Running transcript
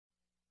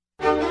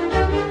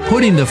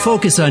putting the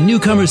focus on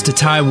newcomers to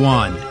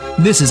Taiwan.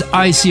 This is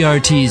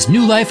ICRT's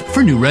New Life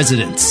for New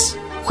Residents.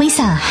 挥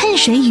洒汗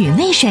水与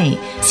泪水，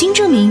新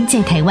住民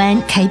在台湾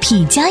开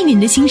辟家园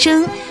的心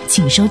声，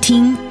请收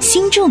听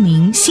新住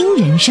民新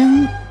人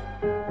生。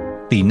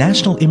The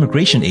National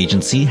Immigration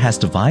Agency has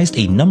devised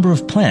a number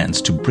of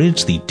plans to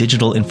bridge the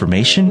digital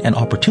information and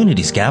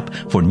opportunities gap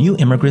for new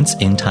immigrants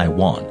in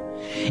Taiwan.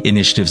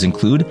 Initiatives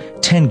include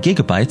 10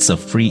 gigabytes of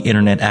free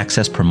internet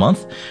access per month,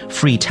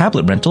 free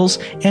tablet rentals,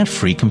 and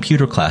free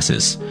computer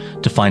classes.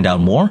 To find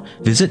out more,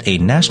 visit a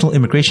National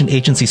Immigration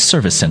Agency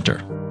Service Center.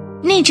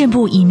 内政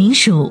部移民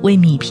署为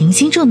弭平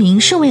新住民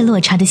数位落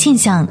差的现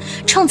象，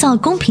创造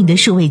公平的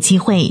数位机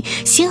会，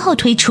先后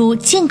推出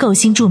建构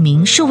新住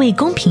民数位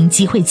公平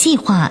机会计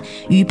划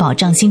与保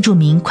障新住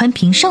民宽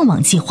频上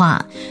网计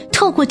划，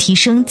透过提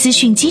升资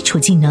讯基础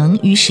技能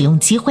与使用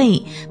机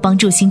会，帮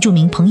助新住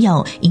民朋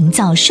友营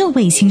造数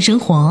位新生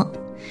活。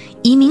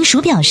移民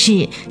署表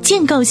示，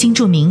建构新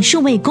住民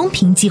数位公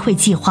平机会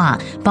计划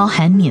包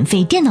含免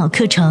费电脑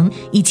课程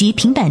以及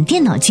平板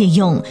电脑借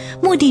用，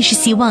目的是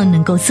希望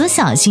能够缩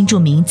小新住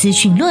民资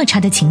讯落差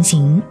的情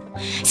形。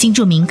新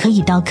住民可以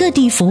到各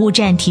地服务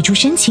站提出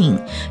申请，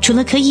除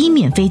了可以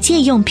免费借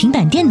用平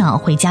板电脑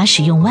回家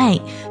使用外，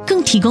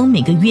更提供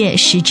每个月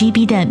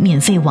10GB 的免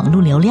费网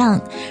络流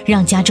量，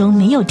让家中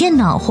没有电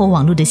脑或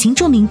网络的新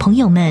住民朋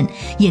友们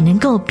也能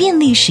够便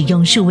利使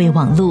用数位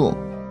网络。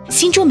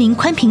新住民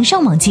宽频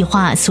上网计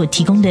划所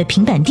提供的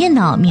平板电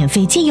脑免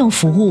费借用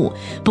服务，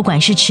不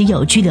管是持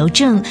有居留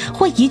证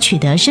或已取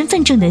得身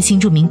份证的新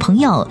住民朋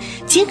友，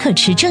皆可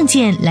持证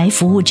件来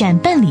服务站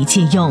办理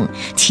借用，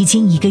期间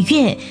1个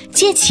月，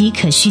借期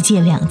可续借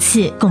2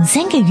次，共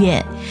3个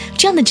月。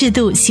这样的制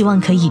度希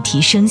望可以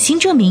提升新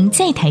住民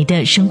在台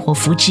的生活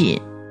福祉。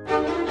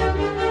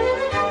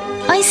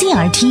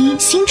ICRT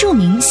新住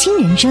民新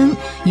人生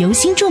由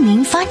新住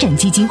民发展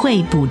基金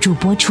会补助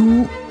播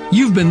出。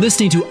You've been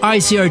listening to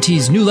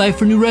ICRT's New Life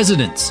for New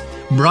Residents,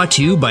 brought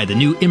to you by the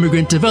New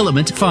Immigrant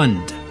Development Fund.